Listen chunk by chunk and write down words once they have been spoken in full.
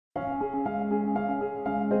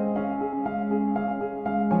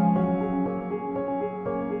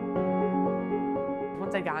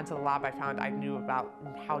I got into the lab, I found I knew about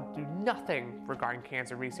how to do nothing regarding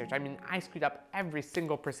cancer research. I mean, I screwed up every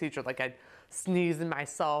single procedure, like I'd sneeze in my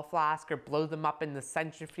cell flask or blow them up in the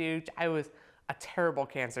centrifuge. I was a terrible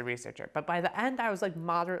cancer researcher, but by the end I was like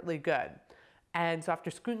moderately good. And so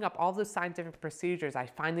after screwing up all those scientific procedures, I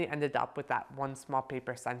finally ended up with that one small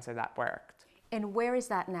paper sensor that worked. And where is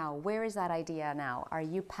that now? Where is that idea now? Are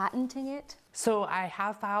you patenting it? So I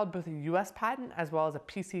have filed both a US patent as well as a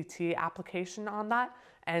PCT application on that.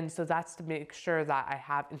 And so that's to make sure that I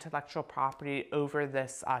have intellectual property over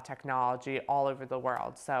this technology all over the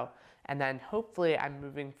world. And then hopefully I'm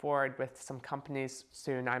moving forward with some companies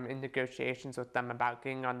soon. I'm in negotiations with them about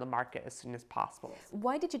getting on the market as soon as possible.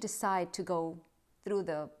 Why did you decide to go through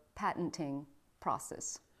the patenting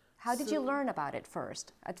process? How did you learn about it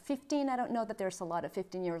first? At 15, I don't know that there's a lot of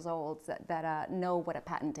 15 years olds that know what a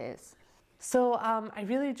patent is. So I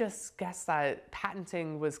really just guessed that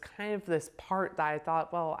patenting was kind of this part that I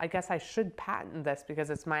thought, well, I guess I should patent this because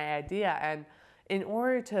it's my idea. And in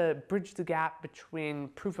order to bridge the gap between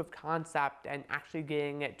proof of concept and actually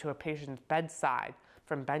getting it to a patient's bedside,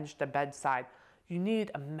 from bench to bedside, you need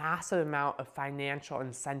a massive amount of financial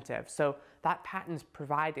incentive. So that patent's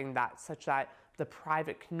providing that such that the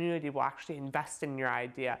private community will actually invest in your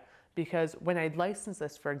idea. Because when I license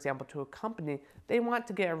this, for example, to a company, they want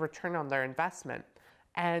to get a return on their investment.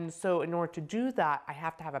 And so in order to do that, I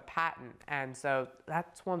have to have a patent. And so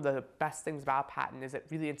that's one of the best things about a patent is it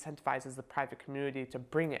really incentivizes the private community to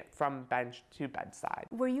bring it from bench to bedside.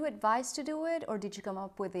 Were you advised to do it or did you come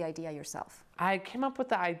up with the idea yourself? I came up with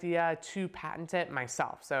the idea to patent it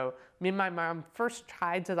myself. So me and my mom first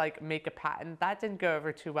tried to make a patent. That didn't go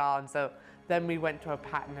over too well. And so then we went to a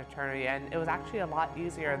patent attorney and it was actually a lot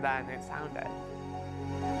easier than it sounded.